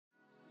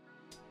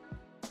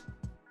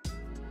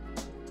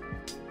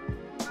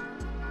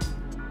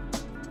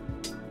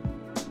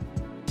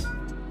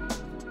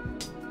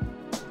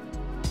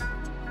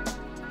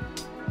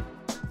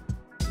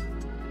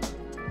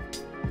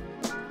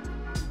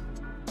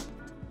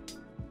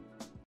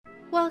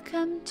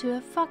Welcome to a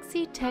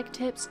Foxy Tech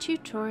Tips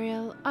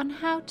tutorial on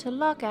how to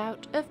log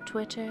out of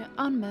Twitter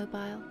on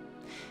mobile.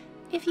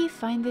 If you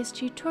find this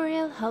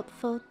tutorial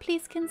helpful,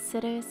 please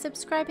consider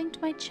subscribing to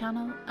my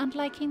channel and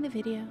liking the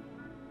video.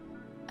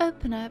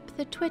 Open up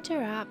the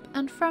Twitter app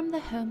and from the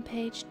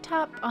homepage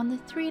tap on the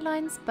 3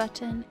 lines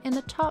button in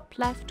the top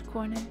left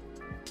corner.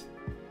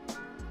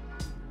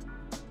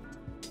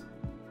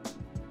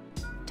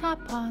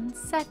 Tap on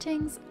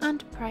Settings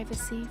and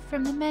Privacy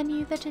from the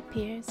menu that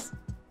appears.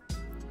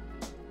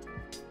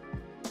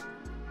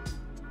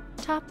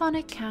 Tap on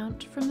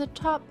Account from the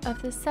top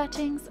of the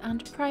Settings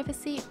and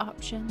Privacy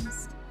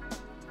options.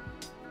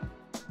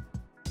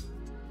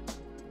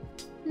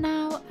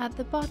 Now at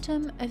the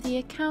bottom of the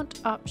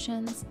account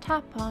options,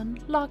 tap on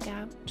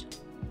Logout.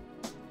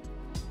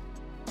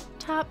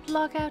 Tap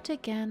Logout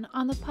again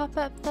on the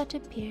pop-up that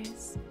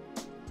appears.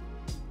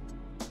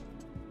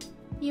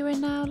 You are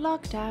now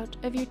logged out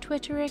of your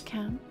Twitter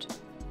account.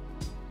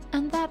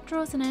 And that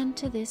draws an end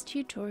to this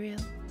tutorial.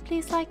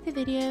 Please like the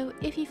video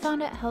if you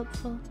found it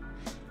helpful,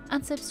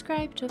 and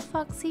subscribe to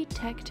Foxy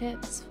Tech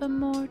Tips for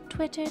more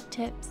Twitter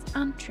tips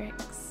and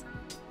tricks.